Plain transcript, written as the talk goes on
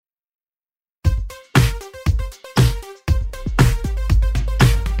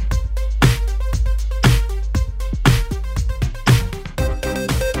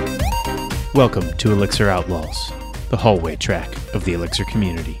Welcome to Elixir Outlaws, the hallway track of the Elixir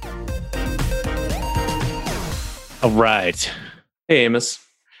community. All right. Hey, Amos.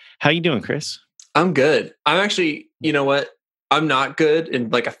 How you doing, Chris? I'm good. I'm actually, you know what? I'm not good in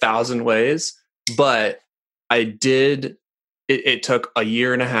like 1,000 ways, but I did. It took a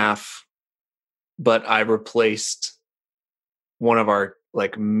year and a half, but I replaced one of our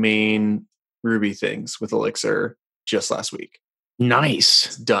like main Ruby things with Elixir just last week. Nice.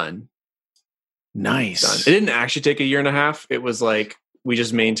 It's done. Nice. Done. It didn't actually take a year and a half. It was like we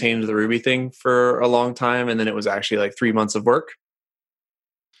just maintained the Ruby thing for a long time, and then it was actually like 3 months of work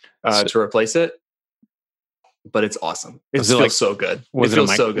to replace it. But it's awesome. It feels so good. Was it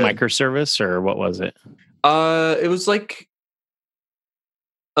feels a so good. microservice or what was it? It was like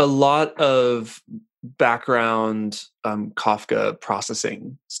a lot of background Kafka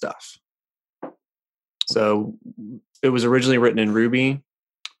processing stuff. So it was originally written in Ruby,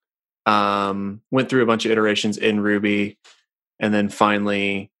 went through a bunch of iterations in Ruby, and then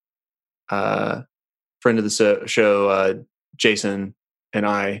finally, friend of the show, Jason and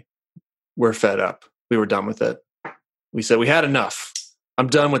I were fed up. We were done with it. We said, we had enough. I'm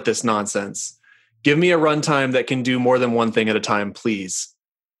done with this nonsense. Give me a runtime that can do more than one thing at a time, please.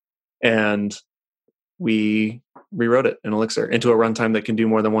 And we rewrote it in Elixir into a runtime that can do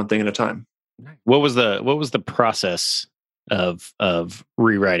more than one thing at a time. What was the process of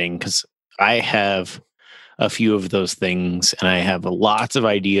rewriting? Because I have a few of those things and I have lots of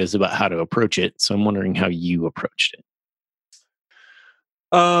ideas about how to approach it. So I'm wondering how you approached it.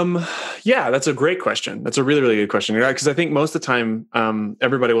 Yeah, that's a great question. That's a really, really good question. Because I think most of the time,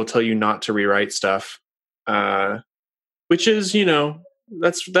 everybody will tell you not to rewrite stuff, which is,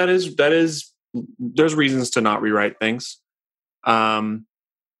 that is, there's reasons to not rewrite things.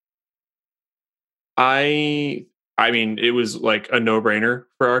 I mean, it was like a no-brainer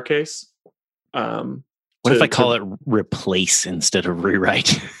for our case. What if I call it replace instead of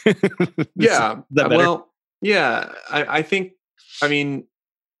rewrite? Yeah. Well, yeah, I think,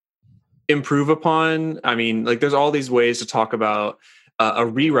 improve upon. Like there's all these ways to talk about a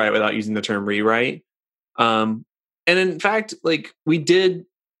rewrite without using the term rewrite. And in fact, like we did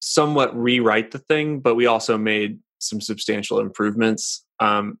somewhat rewrite the thing, but we also made some substantial improvements.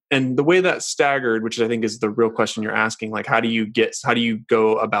 And the way that staggered, which I think is the real question you're asking, like how do you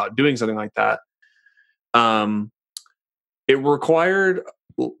go about doing something like that? It required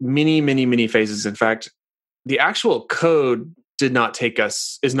many, many, many phases. In fact, the actual code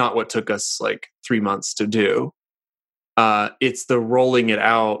is not what took us like 3 months to do. It's the rolling it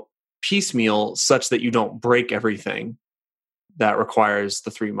out piecemeal such that you don't break everything that requires the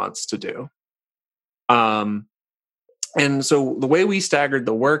 3 months to do. And so the way we staggered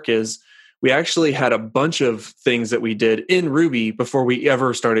the work is we actually had a bunch of things that we did in Ruby before we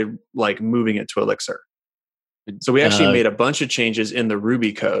ever started like moving it to Elixir. So we actually made a bunch of changes in the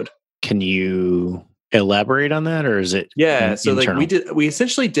Ruby code. Can you elaborate on that, or is it? Yeah. So internal? We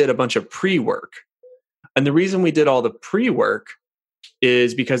essentially did a bunch of pre-work. And the reason we did all the pre-work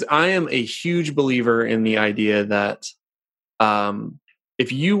is because I am a huge believer in the idea that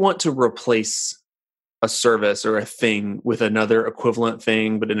if you want to replace a service or a thing with another equivalent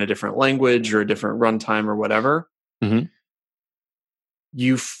thing, but in a different language or a different runtime or whatever, mm-hmm.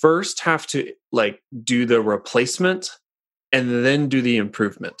 you first have to like do the replacement and then do the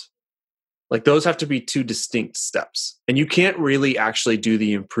improvement. Like those have to be two distinct steps. And you can't really actually do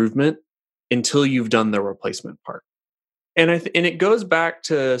the improvement until you've done the replacement part. And and it goes back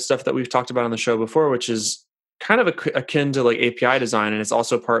to stuff that we've talked about on the show before, which is kind of akin to like API design. And it's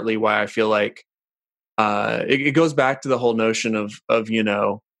also partly why I feel like it goes back to the whole notion of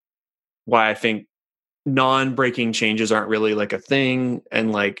why I think non-breaking changes aren't really like a thing.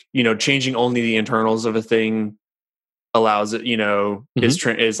 And like, changing only the internals of a thing allows it,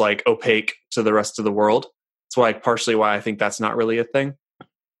 mm-hmm. is like opaque to the rest of the world. It's partially why I think that's not really a thing.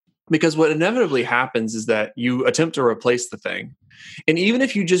 Because what inevitably happens is that you attempt to replace the thing. And even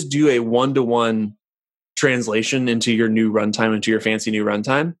if you just do a one-to-one translation into your new runtime, into your fancy new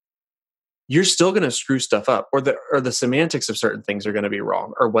runtime, you're still going to screw stuff up, or the semantics of certain things are going to be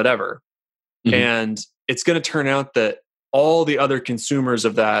wrong or whatever. Mm-hmm. And it's going to turn out that all the other consumers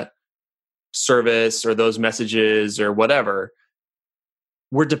of that service or those messages or whatever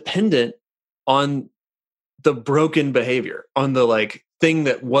were dependent on the broken behavior, on the like thing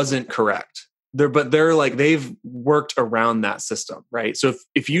that wasn't correct. They're like, they've worked around that system, right? So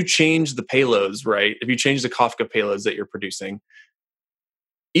if you change the payloads, right? If you change the Kafka payloads that you're producing,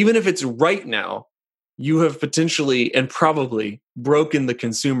 even if it's right now, you have potentially and probably broken the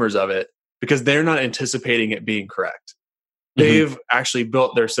consumers of it because they're not anticipating it being correct. they've actually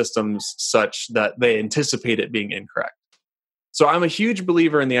built their systems such that they anticipate it being incorrect. So I'm a huge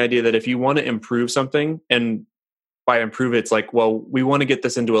believer in the idea that if you want to improve something, and by improve it's like, well, we want to get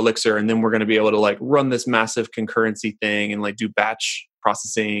this into Elixir, and then we're going to be able to like run this massive concurrency thing and like do batch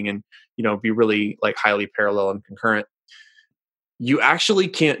processing and, you know, be really like highly parallel and concurrent. You actually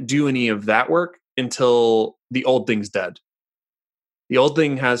can't do any of that work until the old thing's dead. The old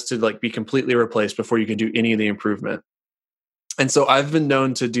thing has to like be completely replaced before you can do any of the improvement. And so I've been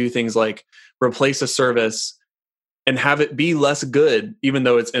known to do things like replace a service and have it be less good, even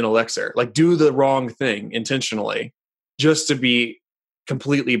though it's in Elixir. Like do the wrong thing intentionally just to be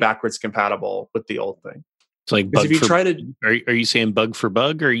completely backwards compatible with the old thing. It's like Because if you try to, are you saying bug for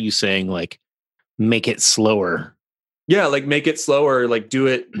bug, or are you saying like make it slower? yeah, like make it slower, like do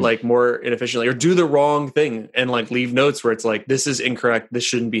it like more inefficiently, or do the wrong thing and like leave notes where it's like, this is incorrect. This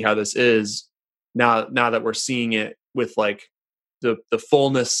shouldn't be how this is. Now that we're seeing it with like the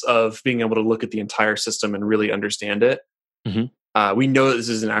fullness of being able to look at the entire system and really understand it. We know that this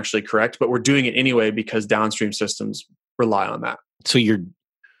isn't actually correct, but we're doing it anyway because downstream systems rely on that. So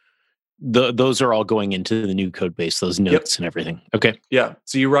those are all going into the new code base, those notes and everything. Okay. Yeah.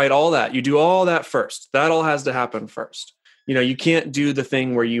 So you write all that. You do all that first. That all has to happen first. You know, you can't do the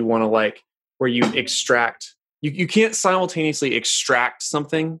thing where you want to like, where you extract, you can't simultaneously extract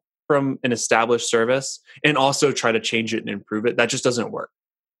something from an established service and also try to change it and improve it. That just doesn't work.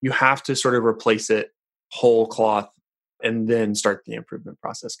 You have to sort of replace it whole cloth and then start the improvement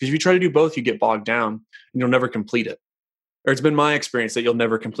process. Because if you try to do both, you get bogged down and you'll never complete it. Or it's been my experience that you'll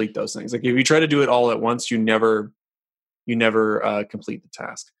never complete those things. Like if you try to do it all at once, you never complete the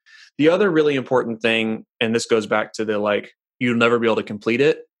task. The other really important thing, and this goes back to the like, you'll never be able to complete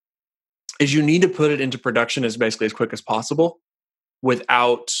it, is you need to put it into production as basically as quick as possible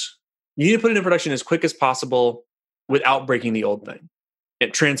you need to put it in production as quick as possible without breaking the old thing.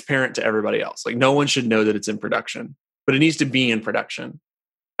 It's transparent to everybody else. Like no one should know that it's in production, but it needs to be in production.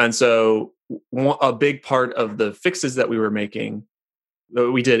 And so a big part of the fixes that we were making,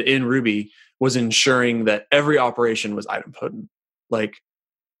 that we did in Ruby, was ensuring that every operation was idempotent. Like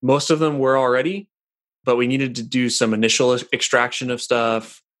most of them were already, but we needed to do some initial extraction of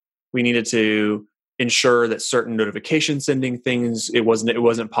stuff. We needed to ensure that certain notification sending things, it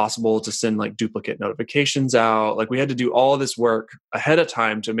wasn't possible to send like duplicate notifications out. Like we had to do all of this work ahead of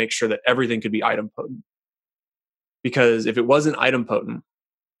time to make sure that everything could be idempotent. Because if it wasn't idempotent,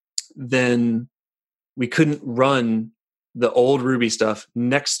 then we couldn't run the old Ruby stuff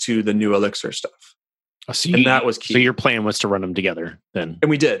next to the new Elixir stuff. And that was key. So your plan was to run them together then? And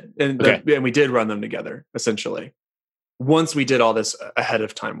we did. And we did run them together, essentially, once we did all this ahead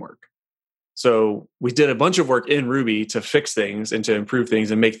of time work. So we did a bunch of work in Ruby to fix things and to improve things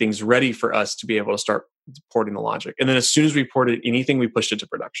and make things ready for us to be able to start porting the logic. And then as soon as we ported anything, we pushed it to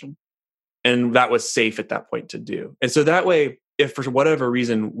production. And that was safe at that point to do. And so that way, if for whatever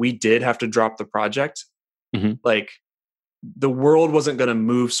reason we did have to drop the project, like the world wasn't going to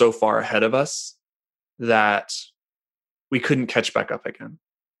move so far ahead of us that we couldn't catch back up again.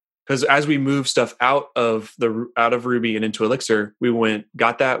 Because as we moved stuff out of Ruby and into Elixir, we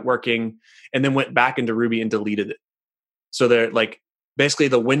got that working, and then went back into Ruby and deleted it. So they're like basically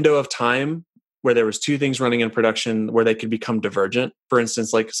the window of time where there was two things running in production where they could become divergent. For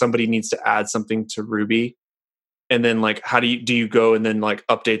instance, like somebody needs to add something to Ruby, and then like how do you go and then like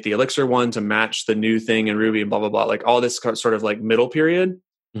update the Elixir one to match the new thing in Ruby and blah blah blah. Like all this sort of like middle period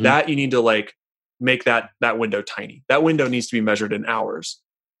that you need to like make that window tiny. That window needs to be measured in hours.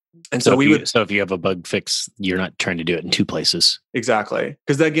 And so if you have a bug fix, you're not trying to do it in two places. Exactly.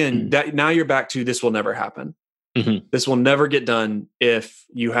 Because again, now you're back to this will never happen. This will never get done if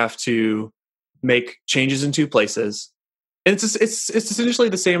you have to make changes in two places. And it's essentially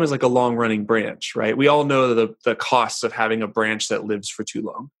the same as like a long running branch, right? We all know the costs of having a branch that lives for too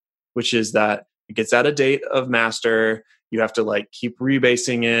long, which is that it gets out of date of master. You have to like keep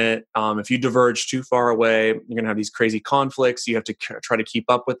rebasing it. If you diverge too far away, you're going to have these crazy conflicts. You have to try to keep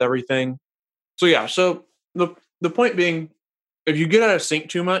up with everything. So yeah, so the point being, if you get out of sync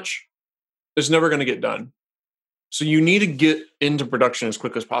too much, it's never going to get done. So you need to get into production as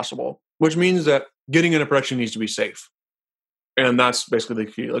quick as possible, which means that getting into production needs to be safe. And that's basically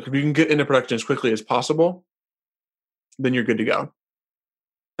the key. Like if you can get into production as quickly as possible, then you're good to go.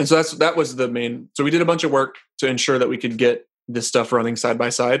 And so that was the main. So we did a bunch of work to ensure that we could get this stuff running side by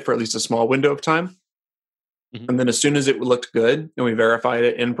side for at least a small window of time. And then as soon as it looked good and we verified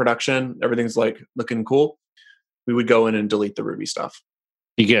it in production, everything's like looking cool, we would go in and delete the Ruby stuff.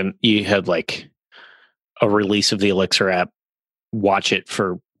 You had like a release of the Elixir app, watch it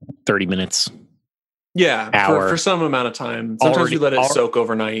for 30 minutes, Yeah, hour. for some amount of time. Sometimes we let it soak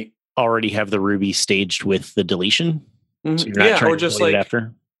overnight. Already have the Ruby staged with the deletion. Mm-hmm. So you're not trying or to just delete it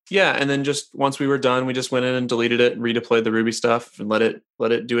after. Yeah, and then just once we were done, we just went in and deleted it and redeployed the Ruby stuff and let it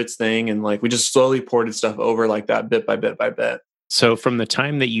do its thing. And like we just slowly ported stuff over like that bit by bit by bit. So from the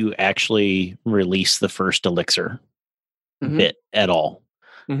time that you actually release the first Elixir bit at all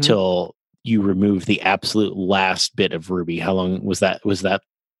till you remove the absolute last bit of Ruby, how long was that? Was that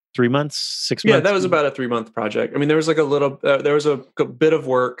 3 months, 6 months? Yeah, that was about a 3-month project. I mean, there was like a little, there was a bit of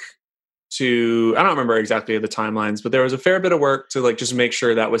work to, I don't remember exactly the timelines, but there was a fair bit of work to like just make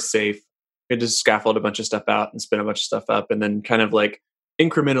sure that was safe. We had to scaffold a bunch of stuff out and spin a bunch of stuff up and then kind of like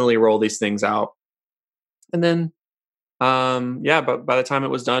incrementally roll these things out. And then, but by the time it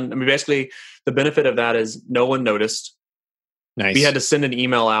was done, I mean, basically the benefit of that is no one noticed. Nice. We had to send an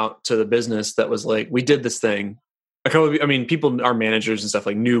email out to the business that was like, we did this thing. I mean, people, our managers and stuff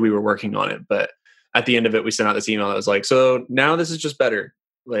like knew we were working on it, but at the end of it, we sent out this email that was like, so now this is just better.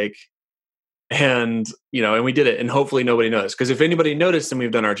 Like, and we did it and hopefully nobody noticed. Because if anybody noticed, then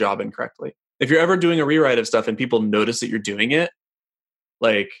we've done our job incorrectly. If you're ever doing a rewrite of stuff and people notice that you're doing it,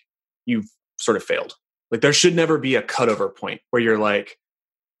 like you've sort of failed. Like there should never be a cutover point where you're like,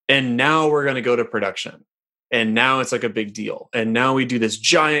 and now we're going to go to production. And now it's like a big deal. And now we do this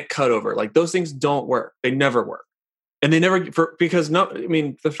giant cutover. Like those things don't work. They never work. And they never,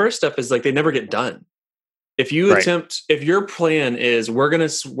 the first step is like, they never get done. If you attempt, if your plan is we're going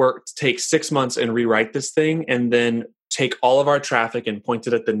to take 6 months and rewrite this thing and then take all of our traffic and point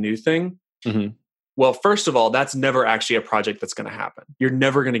it at the new thing. Mm-hmm. Well, first of all, that's never actually a project that's going to happen. You're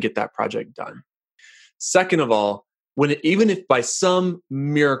never going to get that project done. Second of all, even if by some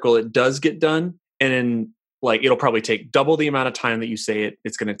miracle it does get done, and in like it'll probably take double the amount of time that you say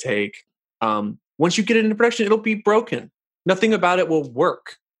it's going to take. Once you get it into production, it'll be broken. Nothing about it will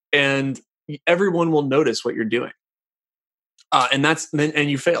work, and everyone will notice what you're doing. And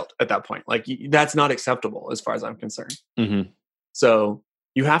you failed at that point. Like that's not acceptable as far as I'm concerned. Mm-hmm. So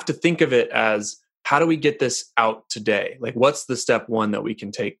you have to think of it as, how do we get this out today? Like what's the step one that we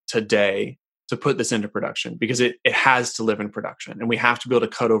can take today to put this into production? Because it has to live in production, and we have to be able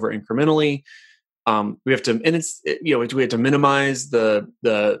to cut over incrementally. We have to, and we have to minimize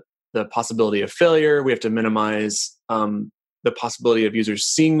the possibility of failure. We have to minimize the possibility of users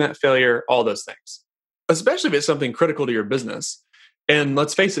seeing that failure. All those things, especially if it's something critical to your business. And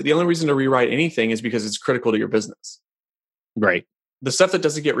let's face it, the only reason to rewrite anything is because it's critical to your business. Right. The stuff that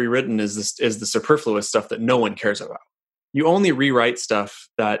doesn't get rewritten is the superfluous stuff that no one cares about. You only rewrite stuff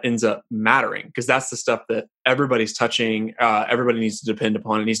that ends up mattering, because that's the stuff that everybody's touching. Everybody needs to depend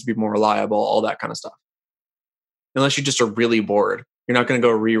upon. It needs to be more reliable, all that kind of stuff. Unless you just are really bored, you're not going to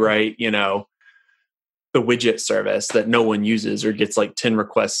go rewrite, the widget service that no one uses or gets like 10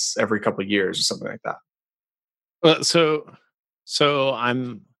 requests every couple of years or something like that. Well, so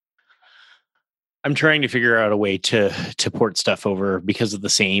I'm trying to figure out a way to port stuff over because of the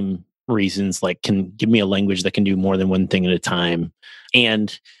same reasons. Like, can give me a language that can do more than one thing at a time,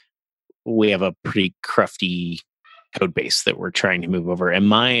 and we have a pretty crufty code base that we're trying to move over. And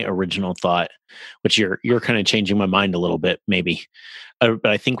my original thought, which you're kind of changing my mind a little bit, maybe, but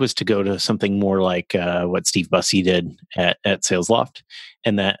I think was to go to something more like what Steve Bussey did at SalesLoft,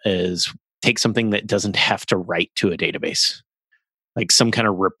 and that is take something that doesn't have to write to a database, like some kind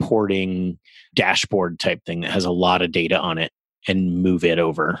of reporting dashboard type thing that has a lot of data on it, and move it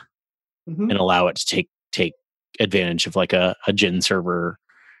over and allow it to take advantage of like a Gen server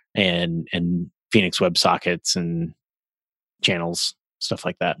and Phoenix WebSockets and channels, stuff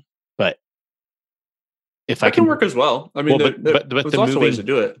like that. But if that can work as well. I mean, but there's lots of ways to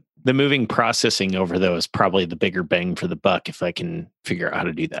do it. The moving processing over though is probably the bigger bang for the buck if I can figure out how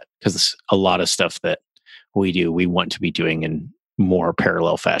to do that, because a lot of stuff that we want to be doing in more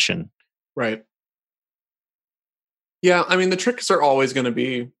parallel fashion. Right. Yeah, I mean, the tricks are always going to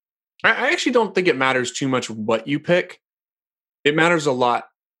be, I actually don't think it matters too much what you pick. It matters a lot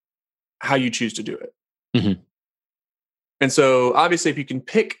how you choose to do it. Mm-hmm. And so obviously if you can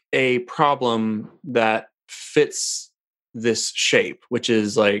pick a problem that fits this shape, which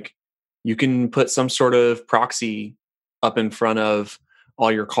is like you can put some sort of proxy up in front of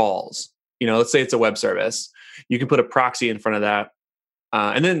all your calls. Let's say it's a web service. You can put a proxy in front of that.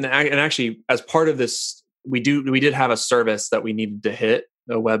 And actually as part of this, we did have a service that we needed to hit,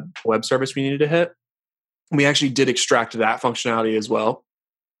 a web service we needed to hit. We actually did extract that functionality as well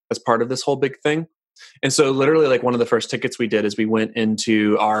as part of this whole big thing. And so literally like one of the first tickets we did is we went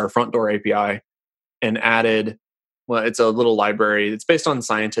into our front door API and added, well, it's a little library. It's based on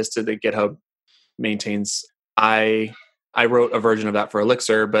scientists that GitHub maintains. I I wrote a version of that for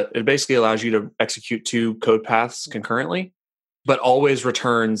Elixir, but it basically allows you to execute 2 code paths concurrently, but always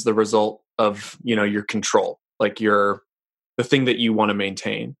returns the result of, your control, like the thing that you want to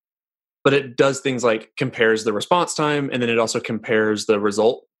maintain. But it does things like compares the response time, and then it also compares the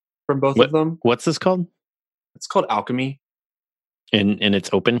result from both of them. What's this called? It's called Alchemy. And it's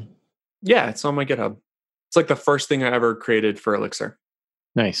open? Yeah, it's on my GitHub. It's like the first thing I ever created for Elixir.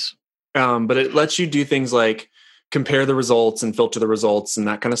 Nice. But it lets you do things like compare the results and filter the results and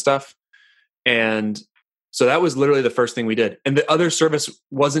that kind of stuff. And so that was literally the first thing we did. And the other service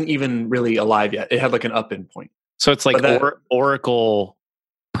wasn't even really alive yet. It had like an up-in point. So it's like Oracle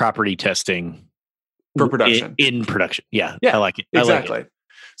property testing for production. In production. Yeah. I like it. Exactly. I like it.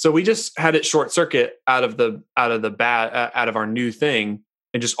 So we just had it short circuit out of our new thing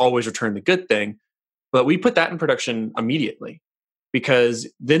and just always return the good thing. But we put that in production immediately because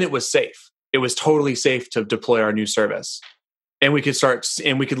then it was safe. It was totally safe to deploy our new service. And we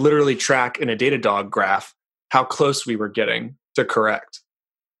could literally track in a Datadog graph how close we were getting to correct.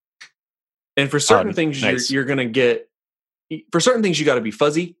 And for certain things, nice. you're going to get, for certain things, you got to be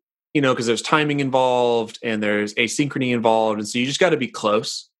fuzzy, because there's timing involved and there's asynchrony involved. And so you just got to be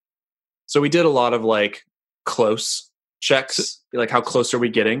close. So we did a lot of like close checks, like how close are we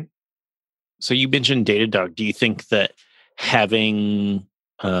getting? So you mentioned Datadog. Do you think that having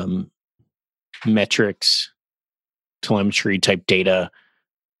metrics, telemetry type data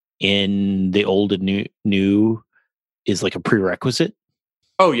in the old and new is like a prerequisite?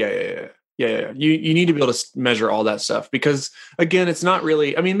 Oh yeah. You need to be able to measure all that stuff because again, it's not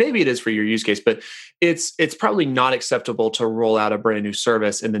really, I mean, maybe it is for your use case, but it's probably not acceptable to roll out a brand new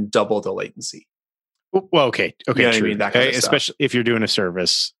service and then double the latency. Well, okay. You know what I mean? That kind of especially if you're doing a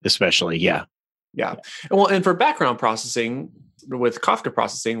service, especially. Yeah. Well, and for background processing with Kafka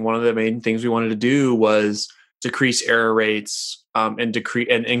processing, one of the main things we wanted to do was decrease error rates and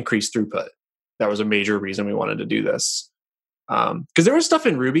increase throughput. That was a major reason we wanted to do this. Because there was stuff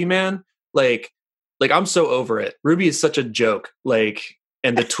in Ruby, man. Like I'm so over it. Ruby is such a joke.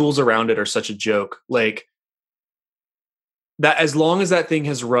 And the tools around it are such a joke. Like that, as long as that thing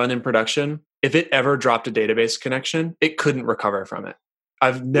has run in production, if it ever dropped a database connection, it couldn't recover from it.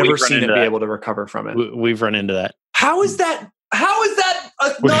 I've never seen it be able to recover from it. We've run into that. How is that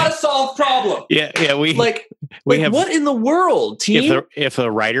not a solved problem? Yeah. We have, what in the world, team? If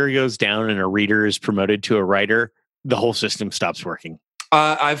a writer goes down and a reader is promoted to a writer, the whole system stops working.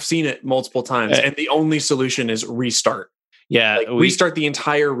 I've seen it multiple times, and the only solution is restart. Yeah, restart the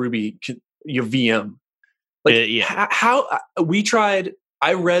entire Ruby your VM. How we tried.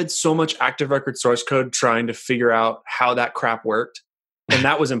 I read so much active record source code trying to figure out how that crap worked, and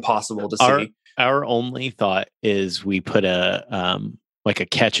that was impossible to see. Our only thought is we put a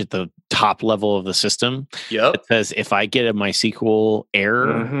catch at the top level of the system. Yep. It says if I get a MySQL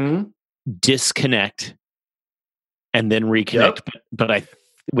error, disconnect and then reconnect. Yep. But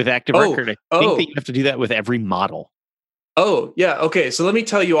with Active Record, I think that you have to do that with every model. Oh, yeah. Okay. So let me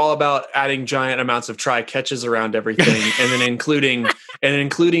tell you all about adding giant amounts of try catches around everything and then including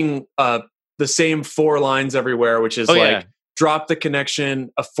the same 4 lines everywhere, which is drop the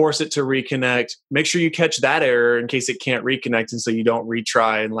connection, force it to reconnect, make sure you catch that error in case it can't reconnect. And so you don't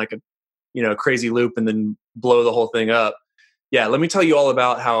retry in like a crazy loop and then blow the whole thing up. Yeah, let me tell you all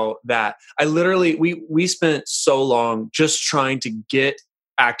about how that. I literally, we spent so long just trying to get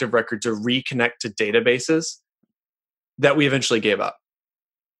Active Record to reconnect to databases that we eventually gave up.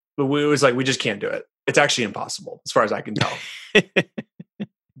 But we just can't do it. It's actually impossible, as far as I can tell.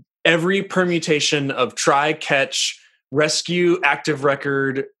 Every permutation of try, catch, rescue, Active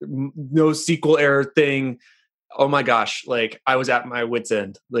Record, no SQL error thing. Oh my gosh! I was at my wit's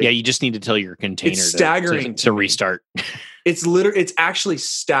end. You just need to tell your container. It's staggering to restart. It's actually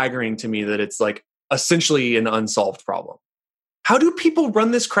staggering to me that it's essentially an unsolved problem. How do people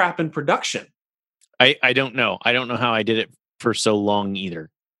run this crap in production? I don't know. I don't know how I did it for so long either.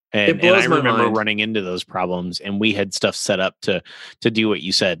 And I remember running into those problems, and we had stuff set up to do what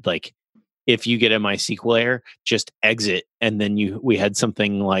you said. Like if you get a MySQL error, just exit, and then we had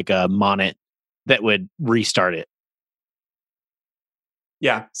something like a Monet that would restart it.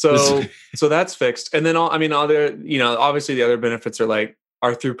 Yeah. So that's fixed. And then obviously the other benefits are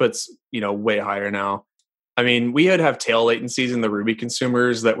our throughput's, way higher now. I mean, we have tail latencies in the Ruby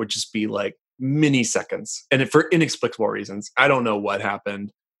consumers that would just be milliseconds, and for inexplicable reasons. I don't know what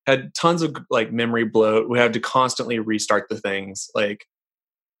happened. Had tons of memory bloat. We had to constantly restart the things. It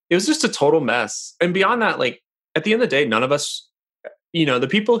was just a total mess. And beyond that, at the end of the day, none of us, the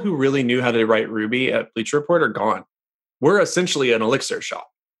people who really knew how to write Ruby at Bleacher Report are gone. We're essentially an Elixir shop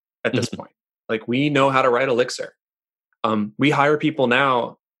at this point. We know how to write Elixir. We hire people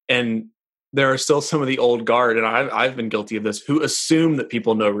now, and there are still some of the old guard, and I've been guilty of this, who assume that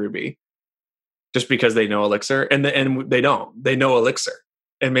people know Ruby just because they know Elixir, and they don't. They know Elixir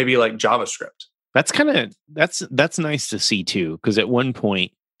and maybe like JavaScript. That's nice to see too, because at one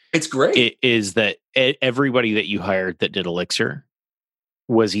point it's great. It is that everybody that you hired that did Elixir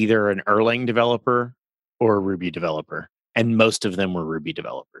was either an Erlang developer or a Ruby developer, and most of them were Ruby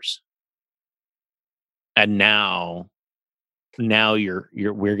developers. And now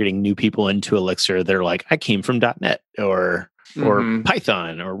we're getting new people into Elixir. They're like, I came from .NET or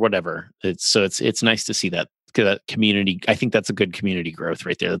Python or whatever. It's nice to see that community. I think that's a good community growth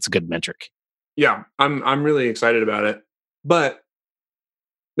right there. That's a good metric. Yeah, I'm really excited about it. But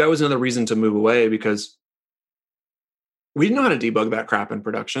that was another reason to move away, because we didn't know how to debug that crap in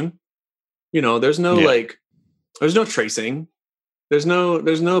production. There's no there's no tracing. There's no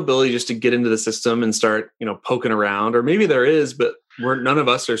ability just to get into the system and start, poking around. Or maybe there is, but none of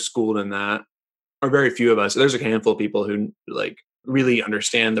us are schooled in that, or very few of us. There's a handful of people who like really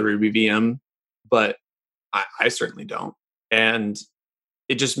understand the Ruby VM, but I certainly don't. And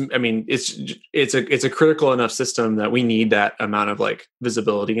it just, it's a critical enough system that we need that amount of like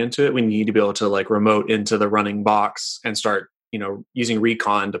visibility into it. We need to be able to like remote into the running box and start, using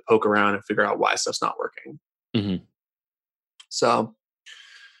recon to poke around and figure out why stuff's not working. Mm-hmm. So,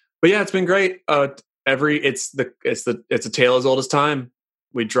 but yeah, it's been great. It's a tale as old as time.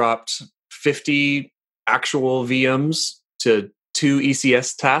 We dropped 50 actual VMs to 2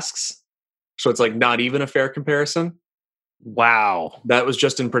 ECS tasks. So it's like not even a fair comparison. Wow. That was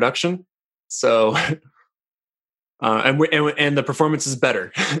just in production. So, and the performance is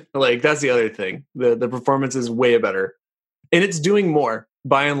better. Like that's the other thing. The performance is way better, and it's doing more.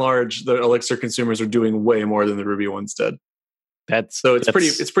 By and large, the Elixir consumers are doing way more than the Ruby ones did. It's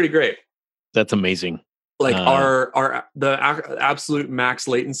pretty great. That's amazing. Like the absolute max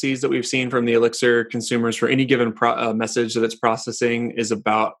latencies that we've seen from the Elixir consumers for any given message that it's processing is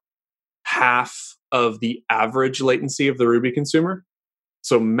about half of the average latency of the Ruby consumer.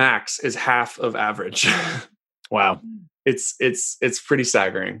 So max is half of average. Wow. It's pretty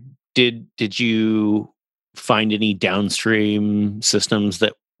staggering. Did you find any downstream systems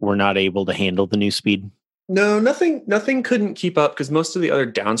that were not able to handle the new speed? No, nothing couldn't keep up, because most of the other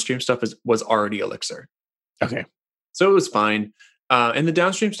downstream stuff was already Elixir. Okay. So it was fine. And the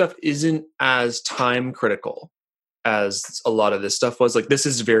downstream stuff isn't as time critical as a lot of this stuff was. Like this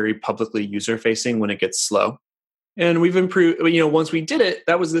is very publicly user facing when it gets slow. And we've improved, once we did it,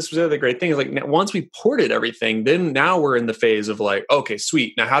 this was the other great thing is like once we ported everything, then now we're in the phase of like, okay,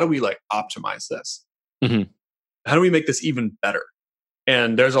 sweet. Now how do we like optimize this? Mm-hmm. How do we make this even better?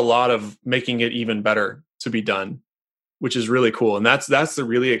 And there's a lot of making it even better to be done, which is really cool. And that's the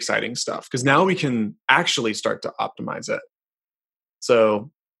really exciting stuff, because now we can actually start to optimize it. So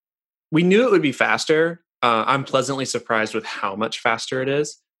we knew it would be faster. I'm pleasantly surprised with how much faster it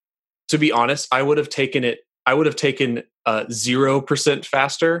is. To be honest, I would have taken 0%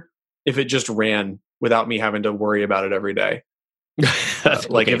 faster if it just ran without me having to worry about it every day.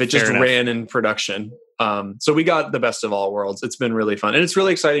 Like if it just ran in production. So we got the best of all worlds. It's been really fun. And it's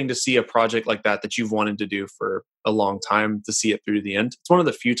really exciting to see a project like that you've wanted to do for a long time, to see it through to the end. It's one of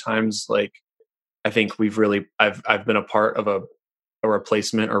the few times like I think I've been a part of a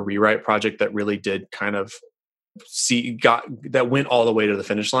replacement or rewrite project that really did kind of that went all the way to the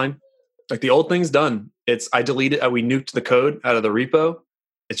finish line. Like the old thing's done. I deleted, we nuked the code out of the repo.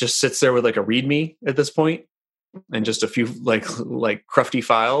 It just sits there with like a README at this point, and just a few like crufty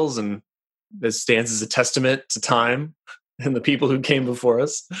files, and this stands as a testament to time and the people who came before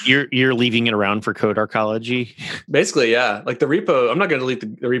us. You're leaving it around for code archaeology? Basically, yeah. Like the repo, I'm not going to delete the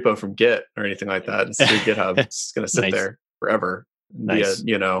repo from Git or anything like that. It's through GitHub. It's going to sit there forever. Nice.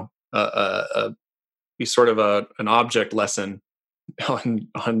 Be sort of an object lesson on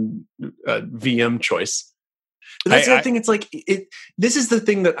VM choice. But that's the other thing. It's like this is the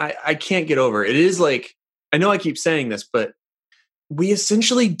thing that I can't get over. It is like, I know I keep saying this, but we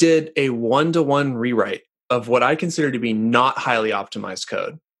essentially did a 1-to-1 rewrite of what I consider to be not highly optimized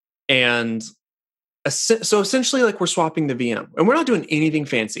code. And so essentially like we're swapping the VM, and we're not doing anything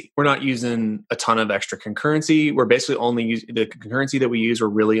fancy. We're not using a ton of extra concurrency. We're basically only using the concurrency that we use. We're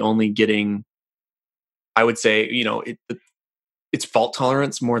really only getting, I would say, it's fault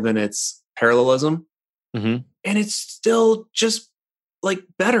tolerance more than it's parallelism. Mm-hmm. And it's still just like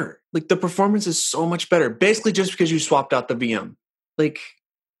better. Like the performance is so much better, basically just because you swapped out the VM. Like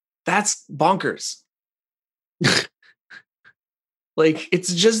that's bonkers. Like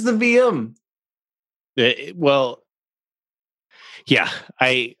it's just the VM. Well, yeah,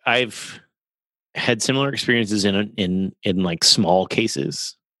 I've had similar experiences in like small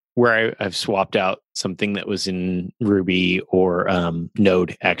cases where I've swapped out something that was in Ruby or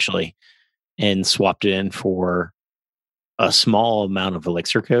Node actually, and swapped it in for a small amount of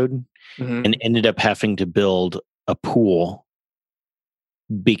Elixir code, and ended up having to build a pool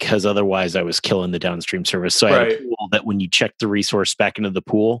because otherwise I was killing the downstream service. So I had a pool that when you check the resource back into the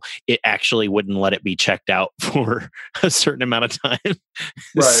pool, it actually wouldn't let it be checked out for a certain amount of time.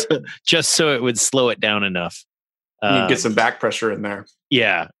 Right. Just so it would slow it down enough. You can get some back pressure in there.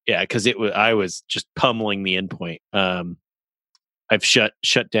 Yeah. Because I was just pummeling the endpoint. I've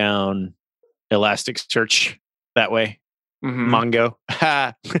shut down Elasticsearch that way. Mongo.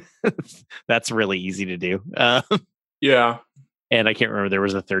 That's really easy to do. Yeah. And I can't remember, there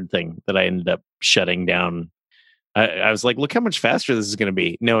was a third thing that I ended up shutting down. I was like, look how much faster this is going to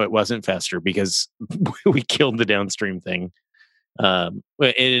be. No, it wasn't faster because we killed the downstream thing.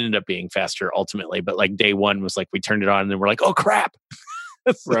 It ended up being faster ultimately, but like day one was like, we turned it on and then we're like, oh crap.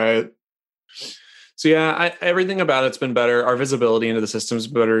 Right. So yeah, everything about it's been better. Our visibility into the system's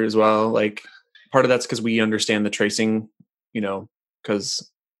better as well. Like part of that's because we understand the tracing, because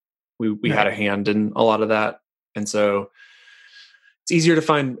we had a hand in a lot of that. And so it's easier to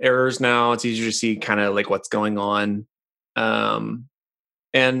find errors now. It's easier to see kind of like what's going on. And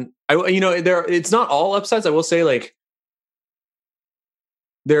it's not all upsides. I will say like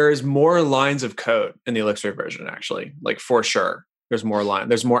there's more lines of code in the Elixir version, actually, like for sure. There's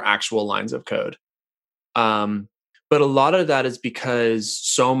more actual lines of code. But a lot of that is because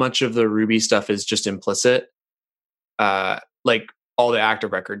so much of the Ruby stuff is just implicit. Like all the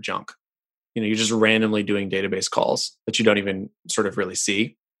active record junk. You're just randomly doing database calls that you don't even sort of really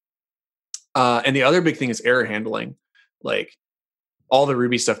see. And the other big thing is error handling. Like all the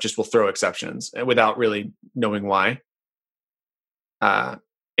Ruby stuff just will throw exceptions without really knowing why.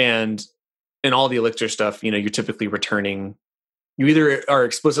 And in all the Elixir stuff, you're typically returning. You either are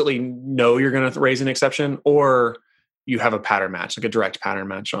explicitly know you're going to raise an exception, or you have a pattern match, like a direct pattern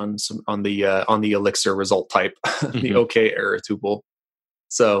match on the Elixir result type, the OK error tuple.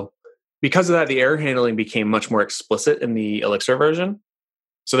 So because of that, the error handling became much more explicit in the Elixir version.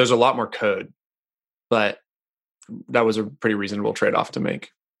 So there's a lot more code, but that was a pretty reasonable trade-off to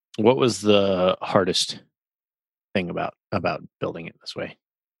make. What was the hardest thing about building it this way?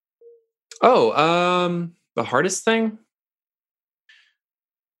 Oh, the hardest thing?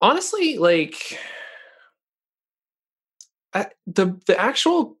 Honestly, like the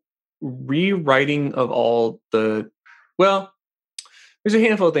actual rewriting of all the, there's a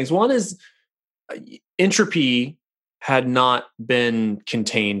handful of things. One is entropy had not been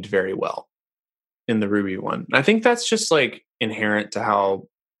contained very well in the Ruby one. I think that's just like inherent to how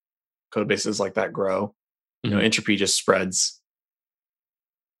code bases like that grow. Entropy just spreads.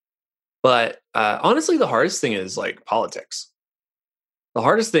 But honestly, the hardest thing is like politics. The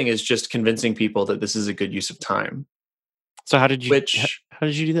hardest thing is just convincing people that this is a good use of time. So how did you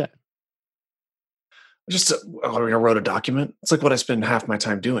do that? I wrote a document. It's like what I spend half my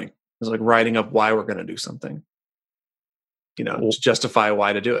time doing. It's like writing up why we're going to do something, to justify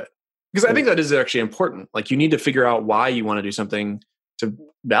why to do it. Because I think that is actually important. Like you need to figure out why you want to do something to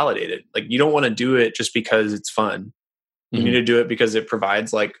validate it. Like you don't want to do it just because it's fun. You need to do it because it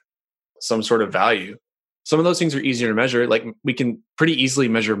provides like some sort of value. Some of those things are easier to measure. Like we can pretty easily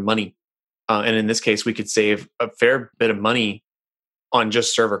measure money. And in this case, we could save a fair bit of money on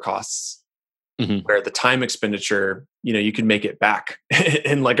just server costs. Where the time expenditure, you can make it back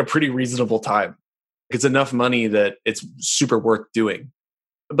in like a pretty reasonable time. It's enough money that it's super worth doing.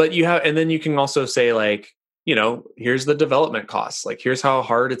 But and then you can also say like, here's the development costs. Like, here's how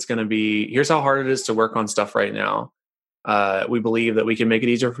hard it's going to be. Here's how hard it is to work on stuff right now. We believe that we can make it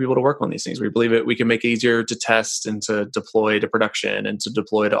easier for people to work on these things. We believe that we can make it easier to test and to deploy to production and to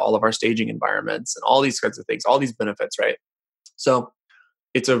deploy to all of our staging environments and all these kinds of things, all these benefits, right? So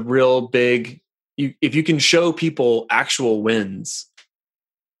it's a real big, if you can show people actual wins,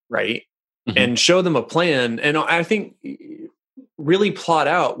 right? And show them a plan. And I think really plot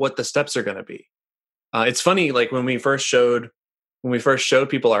out what the steps are going to be. It's funny, like when we first showed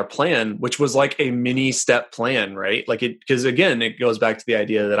people our plan, which was like a mini step plan, right? Like because again, it goes back to the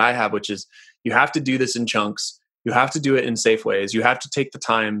idea that I have, which is you have to do this in chunks. You have to do it in safe ways. You have to take the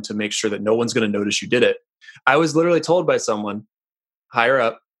time to make sure that no one's going to notice you did it. I was literally told by someone higher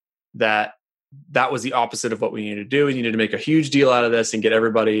up that was the opposite of what we needed to do. We needed to make a huge deal out of this and get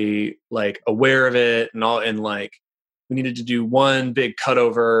everybody like aware of it and all, and like we needed to do one big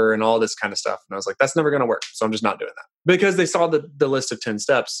cutover and all this kind of stuff. And I was like, that's never going to work. So I'm just not doing that, because they saw the list of 10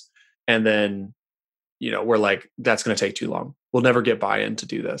 steps and then, we're like, that's going to take too long. We'll never get buy-in to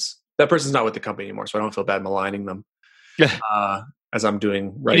do this. That person's not with the company anymore, so I don't feel bad maligning them as I'm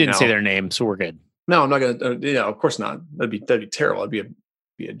doing right now. You didn't say their name, so we're good. No, I'm not going to, of course not. That'd be terrible. I'd be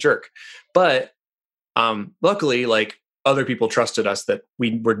a jerk. But luckily, like, other people trusted us that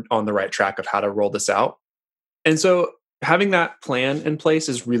we were on the right track of how to roll this out. And so having that plan in place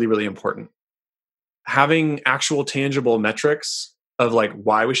is really, really important. Having actual tangible metrics of like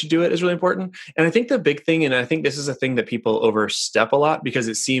why we should do it is really important. And I think the big thing, and I think this is a thing that people overstep a lot because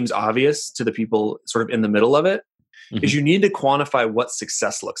it seems obvious to the people sort of in the middle of it, is you need to quantify what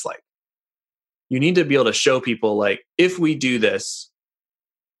success looks like. You need to be able to show people, like, if we do this,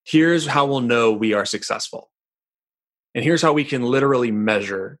 here's how we'll know we are successful. And here's how we can literally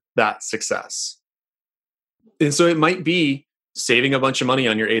measure that success. And so it might be saving a bunch of money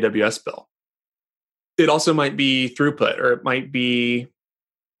on your AWS bill. It also might be throughput, or it might be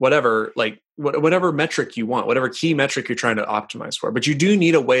whatever, like whatever metric you want, whatever key metric you're trying to optimize for. But you do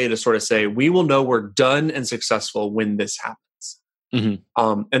need a way to sort of say, we will know we're done and successful when this happens.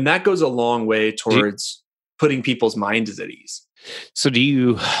 And that goes a long way towards putting people's minds at ease. So do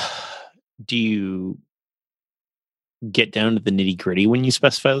you get down to the nitty gritty when you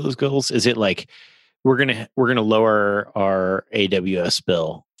specify those goals? Is it like, we're gonna lower our AWS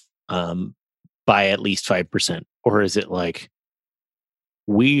bill by at least 5%, or is it like,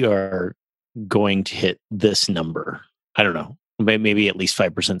 we are going to hit this number? I don't know. Maybe at least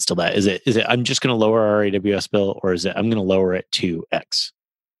 5% still that. Is it I'm just going to lower our AWS bill, or is it I'm going to lower it to X?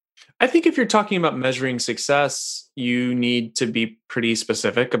 I think if you're talking about measuring success, you need to be pretty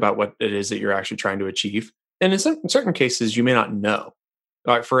specific about what it is that you're actually trying to achieve. And in certain cases, you may not know.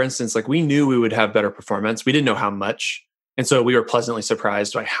 For instance, like, we knew we would have better performance. We didn't know how much. And so we were pleasantly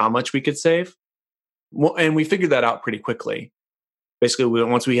surprised by how much we could save. Well, and we figured that out pretty quickly. Basically,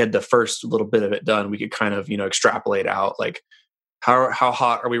 once we had the first little bit of it done, we could kind of, extrapolate out, like, how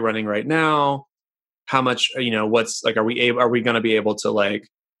hot are we running right now? How much, what's like, are we going to be able to, like,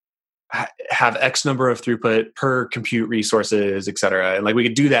 have X number of throughput per compute resources, et cetera. And like, we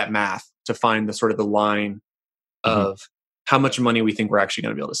could do that math to find the sort of the line of how much money we think we're actually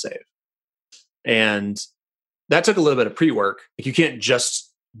going to be able to save. And that took a little bit of pre-work. Like, you can't just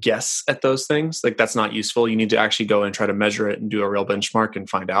guess at those things. Like, that's not useful. You need to actually go and try to measure it and do a real benchmark and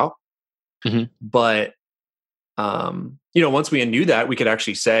find out. But, once we knew that, we could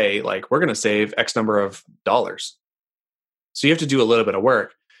actually say, like, we're going to save X number of dollars. So you have to do a little bit of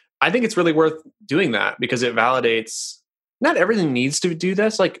work. I think it's really worth doing that because it validates, not everything needs to do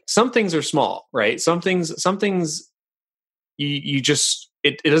this. Like, some things are small, right? Some things you just,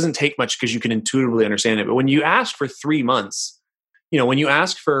 it doesn't take much because you can intuitively understand it. But when you ask for 3 months, when you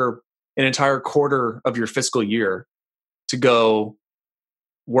ask for an entire quarter of your fiscal year to go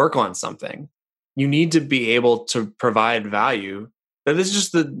work on something, you need to be able to provide value. That this is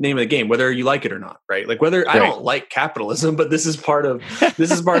just the name of the game, whether you like it or not, right? Like, whether I don't like capitalism, but this is part of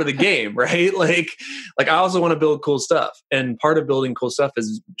the game, right? Like I also want to build cool stuff, and part of building cool stuff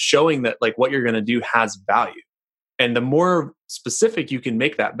is showing that, like, what you're going to do has value. And the more specific you can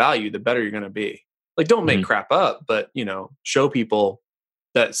make that value, the better you're going to be. Like, don't make crap up, but show people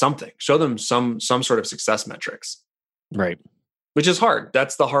that show them some sort of success metrics, right? Which is hard.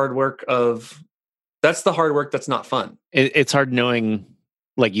 That's the hard work that's not fun. It's hard knowing,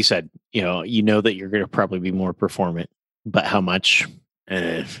 like you said, that you're going to probably be more performant, but how much?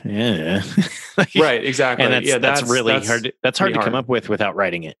 Right, exactly. And that's really hard. That's hard to come up with without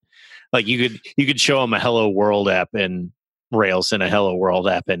writing it. Like, you could show them a Hello World app in Rails and a Hello World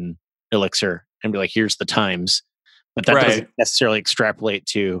app in Elixir and be like, here's the times, but that doesn't necessarily extrapolate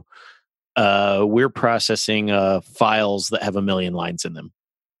to we're processing files that have 1 million lines in them.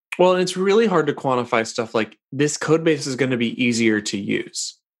 Well, it's really hard to quantify stuff like this. Code base is going to be easier to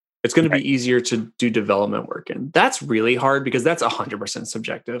use. It's going to be easier to do development work in. That's really hard because that's 100%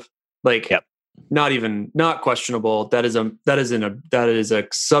 subjective. Like, not questionable. That is a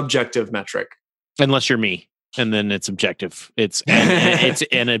subjective metric. Unless you're me, and then it's objective. It's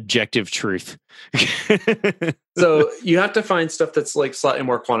an objective truth. So you have to find stuff that's, like, slightly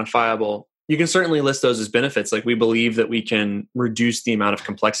more quantifiable. You can certainly list those as benefits. Like, we believe that we can reduce the amount of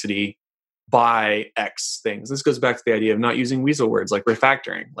complexity by X things. This goes back to the idea of not using weasel words like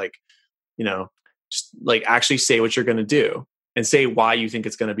refactoring. Like, just like actually say what you're going to do and say why you think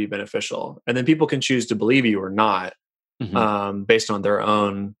it's going to be beneficial. And then people can choose to believe you or not based on their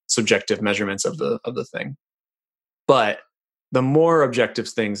own subjective measurements of the thing. But the more objective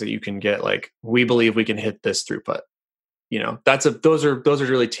things that you can get, like, we believe we can hit this throughput. Those are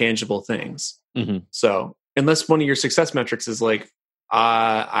really tangible things. So unless one of your success metrics is like,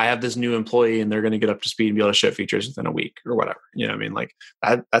 I have this new employee and they're going to get up to speed and be able to ship features within a week or whatever. You know what I mean? Like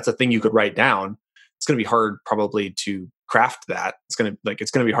that's a thing you could write down. It's going to be hard probably to craft that. It's going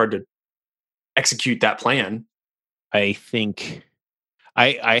to be hard to execute that plan. I think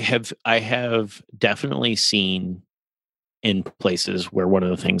I have definitely seen in places where one of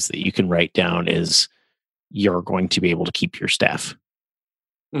the things that you can write down is you're going to be able to keep your staff.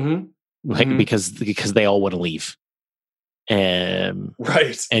 Mm-hmm. Like Mm-hmm. because they all want to leave.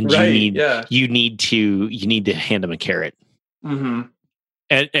 Right. And right. you need to hand them a carrot. Mm-hmm.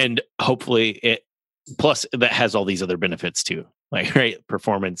 And hopefully it plus that has all these other benefits too. Like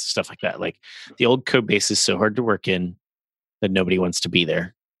performance, stuff like that. Like the old code base is so hard to work in that nobody wants to be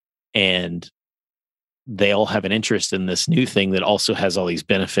there. And they all have an interest in this new thing that also has all these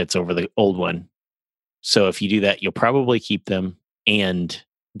benefits over the old one. So if you do that, you'll probably keep them and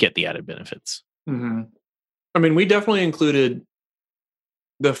get the added benefits. Mm-hmm. I mean, we definitely included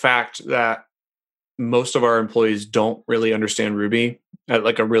the fact that most of our employees don't really understand Ruby at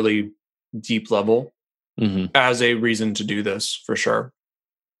like a really deep level as a reason to do this for sure.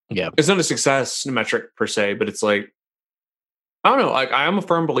 Yeah. It's not a success metric per se, but it's like, I don't know. Like I am a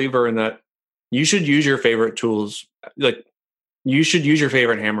firm believer in that you should use your favorite tools. Like you should use your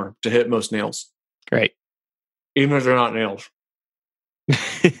favorite hammer to hit most nails. Right. Even if they're not nails.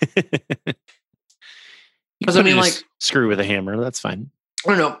 Because I mean, like screw with a hammer. That's fine.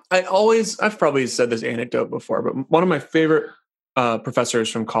 I don't know. I've probably said this anecdote before, but one of my favorite professors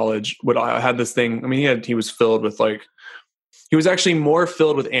from college had this thing. I mean, he was filled with he was actually more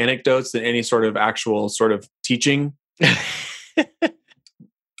filled with anecdotes than any sort of actual sort of teaching.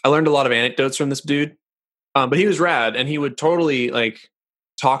 I learned a lot of anecdotes from this dude, but he was rad, and he would totally like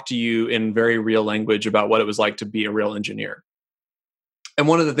talk to you in very real language about what it was like to be a real engineer. And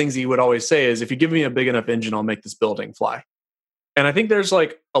one of the things he would always say is, if you give me a big enough engine, I'll make this building fly. And I think there's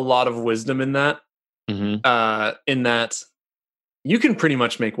like a lot of wisdom in that, in that you can pretty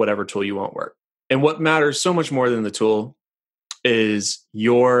much make whatever tool you want work. And what matters so much more than the tool is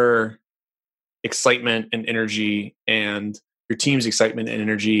your excitement and energy, and your team's excitement and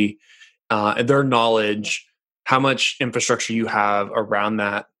energy, and their knowledge, how much infrastructure you have around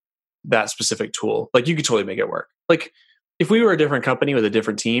that specific tool. Like you could totally make it work. Like if we were a different company with a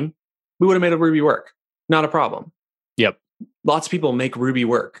different team, we would have made a Ruby work. Not a problem. Yep. Lots of people make Ruby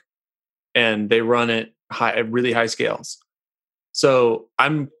work and they run it at really high scales. So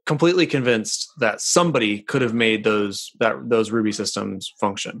I'm completely convinced that somebody could have made those Ruby systems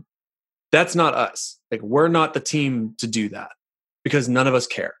function. That's not us. Like we're not the team to do that because none of us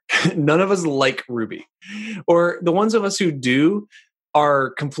care. None of us like Ruby, or the ones of us who do are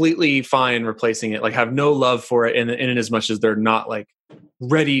completely fine replacing it, like have no love for it in as much as they're not like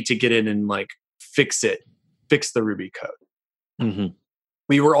ready to get in and like fix the Ruby code. Mm-hmm.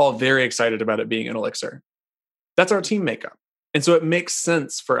 We were all very excited about it being an Elixir. That's our team makeup. And so it makes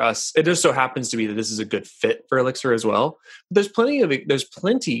sense for us. It just so happens to be that this is a good fit for Elixir as well. But there's plenty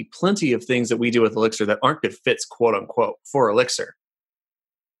of things that we do with Elixir that aren't good fits, quote unquote, for Elixir.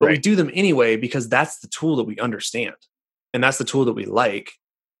 But we do them anyway because that's the tool that we understand. And that's the tool that we like.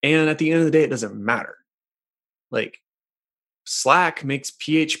 And at the end of the day, it doesn't matter. Like Slack makes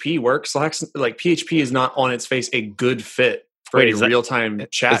PHP work. Slack's like PHP is not on its face a good fit for a real-time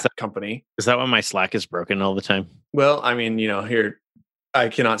chat company. Is that why my Slack is broken all the time? Well, I mean, here, I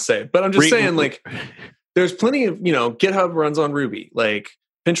cannot say. But I'm just saying, like, there's plenty of, GitHub runs on Ruby. Like,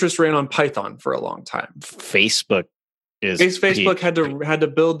 Pinterest ran on Python for a long time. Facebook had to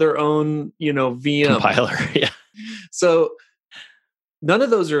build their own, VM compiler. Yeah. So none of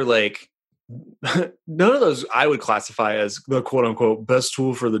those are like, none of those I would classify as the quote unquote best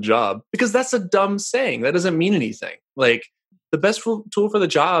tool for the job, because that's a dumb saying. That doesn't mean anything. Like the best tool for the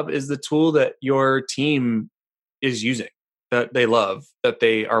job is the tool that your team is using, that they love, that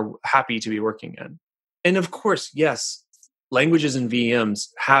they are happy to be working in. And of course, yes, languages and VMs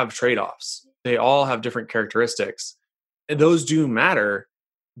have trade-offs. They all have different characteristics, and those do matter.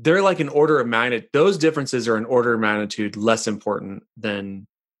 They're like an order of magnitude. Those differences are an order of magnitude less important than,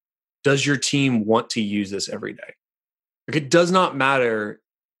 does your team want to use this every day? Like, it does not matter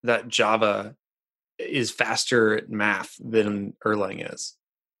that Java is faster at math than Erlang is.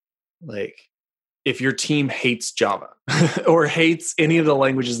 Like, if your team hates Java or hates any of the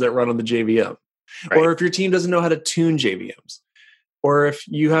languages that run on the JVM, or if your team doesn't know how to tune JVMs, or if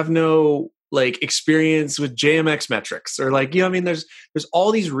you have no like experience with JMX metrics, or like, there's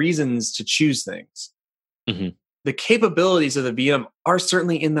all these reasons to choose things. Mm-hmm. The capabilities of the VM are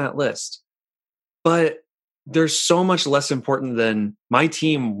certainly in that list, but they're so much less important than my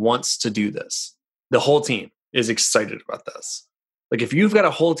team wants to do this. The whole team is excited about this. Like if you've got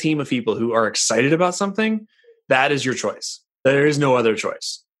a whole team of people who are excited about something, that is your choice. There is no other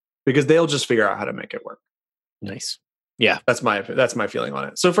choice because they'll just figure out how to make it work. Nice. Yeah. That's my feeling on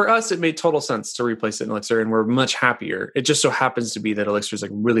it. So for us, it made total sense to replace it in Elixir, and we're much happier. It just so happens to be that Elixir is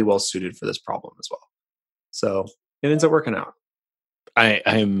like really well suited for this problem as well. So it ends up working out.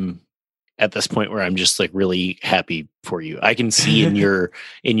 I'm at this point where I'm just like really happy for you. I can see in your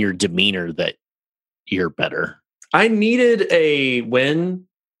demeanor that you're better. I needed a win.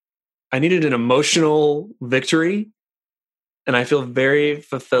 I needed an emotional victory. And I feel very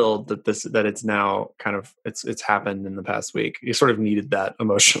fulfilled that it's now kind of it's happened in the past week. You sort of needed that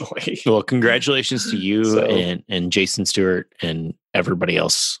emotionally. Well, congratulations to you and Jason Stewart and everybody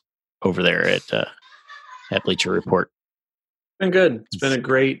else over there at Bleacher Report. It's been good. It's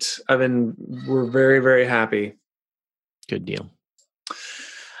been we're very, very happy. Good deal.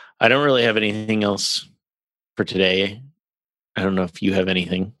 I don't really have anything else for today. I don't know if you have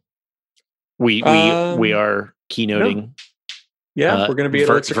anything. We are keynoting. No. Yeah, we're going to be at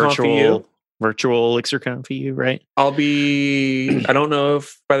ElixirConf virtual ElixirConf EU, right? I'll be. I don't know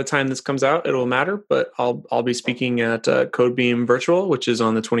if by the time this comes out it'll matter, but I'll be speaking at Codebeam Virtual, which is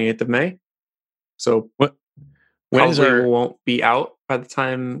on the 28th of May. So won't be out by the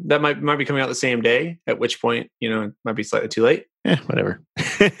time that might be coming out the same day. At which point, it might be slightly too late. Whatever.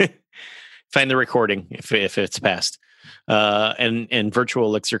 Find the recording if it's past. And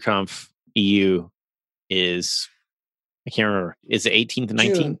virtual ElixirConf EU is. I can't remember. Is it 18th and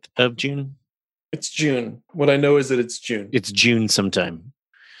 19th of June? It's June. What I know is that it's June. It's June sometime.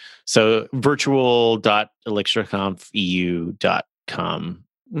 So virtual.elixirconfeu.com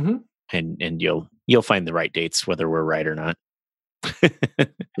and you'll find the right dates, whether we're right or not.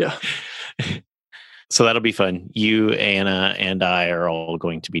 Yeah. So that'll be fun. You, Anna, and I are all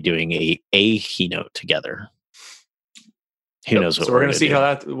going to be doing a keynote together. Who knows what we're going to see how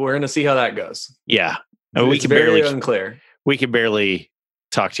that goes. Yeah. It's very unclear. We can barely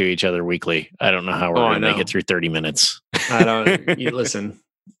talk to each other weekly. I don't know how we're going to make it through 30 minutes. I don't. Listen,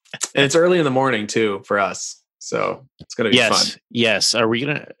 and it's early in the morning too for us, so it's going to be fun. Yes. Are we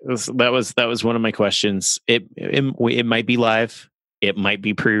gonna? That was one of my questions. It might be live. It might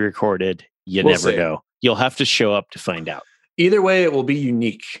be pre-recorded. We'll never know. You'll have to show up to find out. Either way, it will be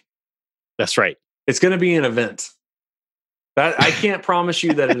unique. That's right. It's going to be an event. That I can't promise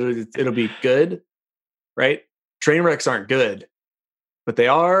you that it'll be good. Right? Train wrecks aren't good, but they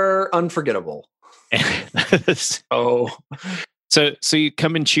are unforgettable. So you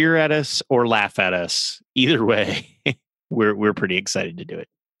come and cheer at us or laugh at us. Either way, we're pretty excited to do it.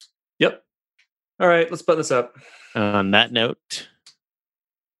 Yep. All right, let's button this up. On that note,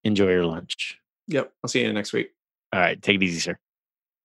 enjoy your lunch. Yep. I'll see you next week. All right. Take it easy, sir.